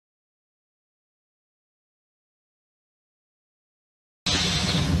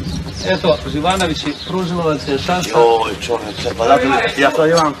Eto, Živanovići, pružilo vam se šansa. Joj, čovječe, pa zato ja to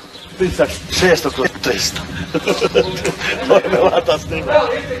imam pritisak 600 kroz 300. To je melata snima.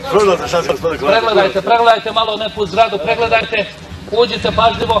 Pružilo se šansa, gospodine Kovačević. Pregledajte malo neku zgradu, pregledajte, uđite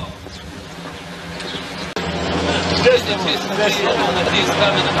pažljivo.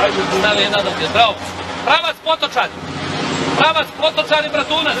 Bravo. Pravac Potočani,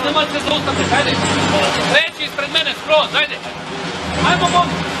 Bratunac, nemojte se zaustaviti, hajde. Treći ispred mene, skroz, hajde. Hajmo, mogu.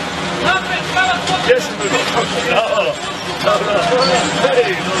 Napred, pravac Potočani. Bravo.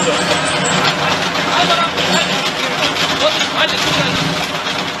 Hej, dobro. Hajmo napred, hajde. Hajde, hajde.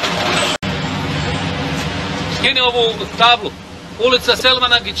 Skini ovu tablu. Ulica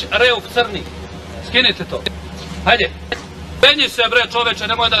Selmanagić, Reuk, Crni. Skinite to. Hajde. Penji se, bre, čoveče,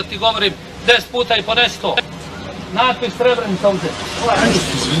 nemoj da ti govorim 10 puta i po nesto. Natpis Srebrenica uzeti.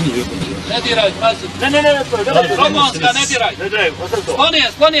 Ne diraj, pazi. Ne. Romonska, ne diraj.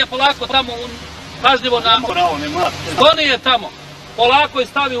 Skloni je polako tamo, pažljivo na... Skloni je tamo. Polako i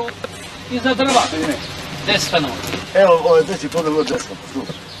stavi iza drva. Gde stanu? Evo, ovo je treći podel od desno.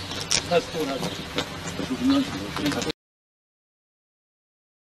 Sad tu radi.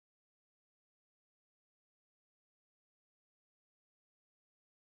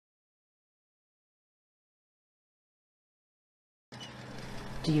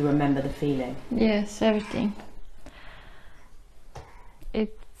 Do you remember the feeling? Yes, everything.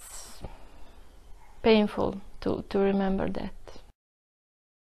 It's painful to remember that.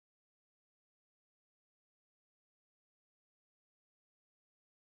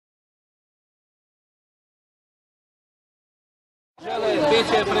 Žele, bit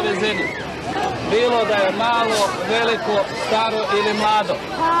će prevezeni. Bilo da je malo, veliko, staro ili mlado.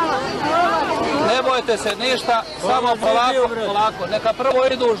 Ne bojte se ništa, samo polako. Neka prvo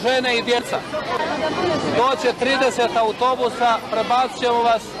idu žene i djeca. Doće 30 autobusa, prebacit ćemo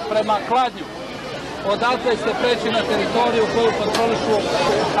vas prema Kladnju. Odatle ćete preći na teritoriju koju kontrolišu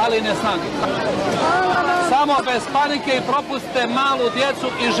Aline snage. Samo bez panike i propustite malu djecu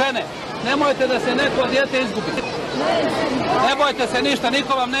i žene. Nemojte da se neko dijete izgubi. Ne bojte se ništa,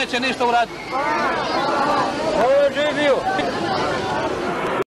 niko vam neće ništa uraditi. Ovo je živio.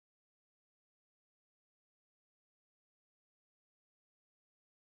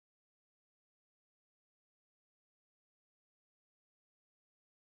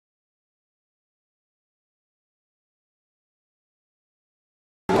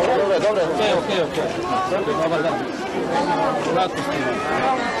 Okej. Dobar dan. Kratko s tim.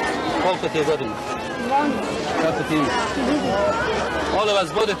 Koliko ti je godina? Kako ti ime? Molim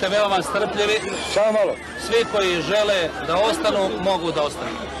vas, budite veoma strpljivi. Samo malo. Svi koji žele da ostanu, mogu da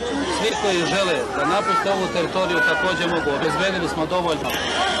ostanu. Svi koji žele da napuste ovu teritoriju također mogu. Obezbedili smo dovoljno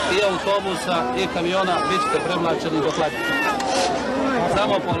i autobusa i kamiona, bit ćete premlačeni do Kladnje.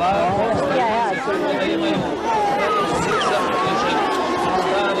 Samo polako, da imaju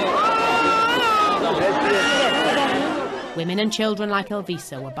Women and children like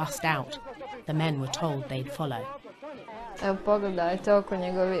Elvisa were bussed out. The men were told they'd follow. Evo pogledajte oko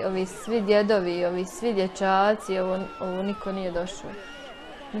njegovi, ovi svi djedovi, ovi svi dječaci, ovo niko nije došao.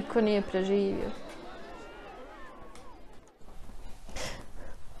 Niko nije preživio.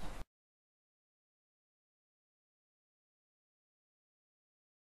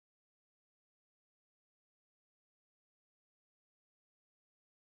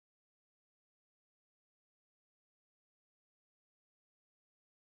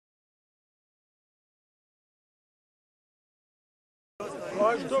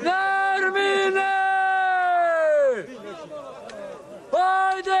 Nermine!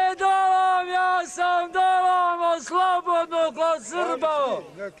 Ajde dolam, ja sam dolam, slobodno kod Srba!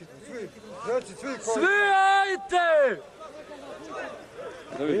 Svi ajte!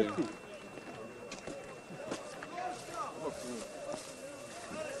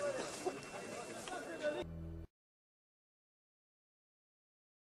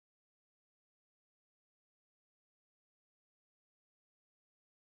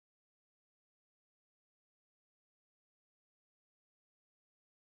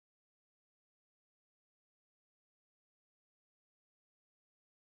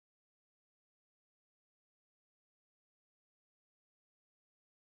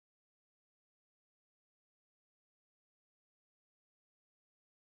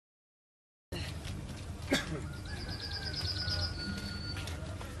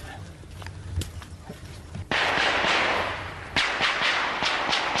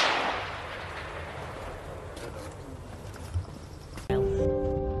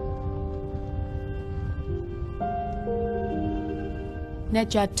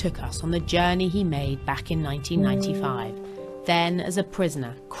 Nedjad took us on the journey he made back in 1995 then as a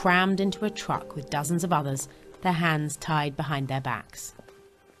prisoner, crammed into a truck with dozens of others, their hands tied behind their backs.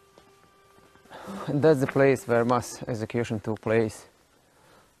 That's the place where mass execution took place.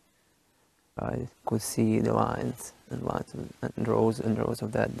 I could see the lines and lines and rows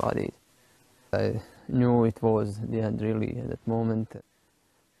of dead bodies. I knew it was the end really at that moment.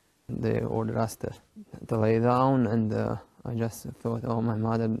 They ordered us to lay down, and I just thought, oh, my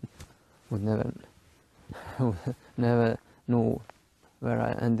mother would never know where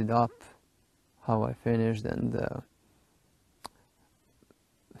I ended up, how I finished, and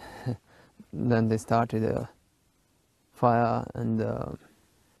then they started a fire, and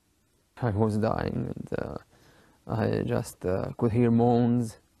I was dying, and I just could hear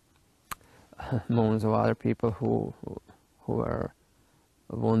moans of other people who were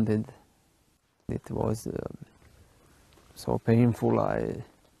wounded. It was so painful. I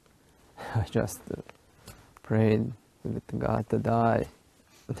just prayed with God to die,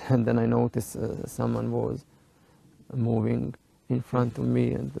 and then I noticed someone was moving in front of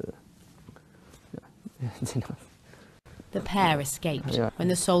me, and it's enough. The pair escaped when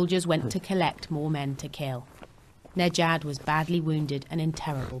the soldiers went to collect more men to kill. Nedjad was badly wounded and in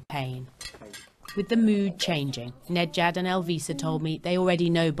terrible pain. With the mood changing, Nedjad and Elvisa told me they already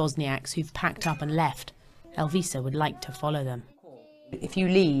know Bosniaks who've packed up and left. Elvisa would like to follow them. If you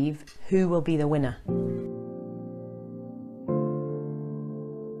leave, who will be the winner?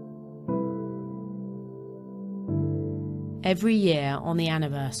 Every year on the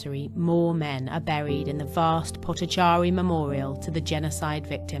anniversary, more men are buried in the vast Potocari memorial to the genocide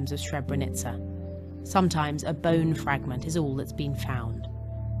victims of Srebrenica. Sometimes a bone fragment is all that's been found.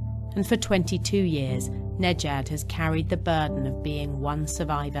 And for 22 years, Nedjad has carried the burden of being one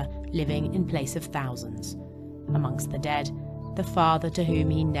survivor living in place of thousands. Amongst the dead, the father to whom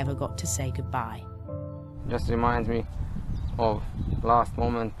he never got to say goodbye. Just reminds me of last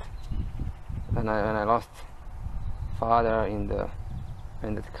moment when I lost father in the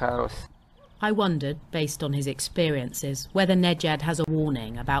chaos. I wondered, based on his experiences, whether Nedjad has a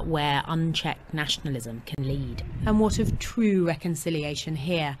warning about where unchecked nationalism can lead, and what of true reconciliation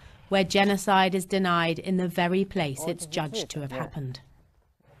here, where genocide is denied in the very place it's judged to have happened.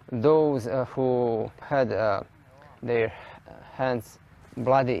 Those who had their hands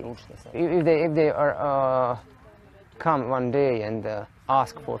bloody, if they are come one day and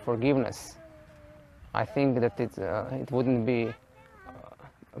ask for forgiveness, I think that it wouldn't be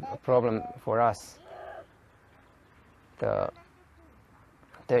a problem for us to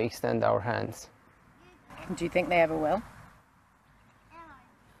extend our hands. Do you think they ever will?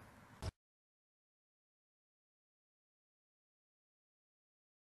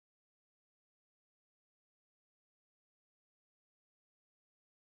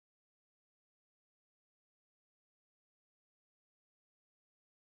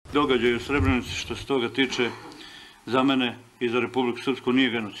 Događaj u Srebrenici, što se toga tiče, za mene I za Republiku Srpsku nije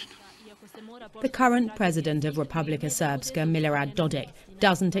genocid. The current president of Republika Srpska, Milorad Dodik,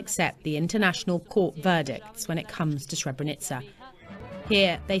 doesn't accept the international court verdicts when it comes to Srebrenica.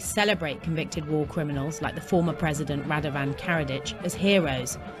 Here, they celebrate convicted war criminals like the former president Radovan Karadzic as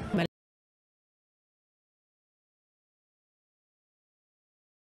heroes.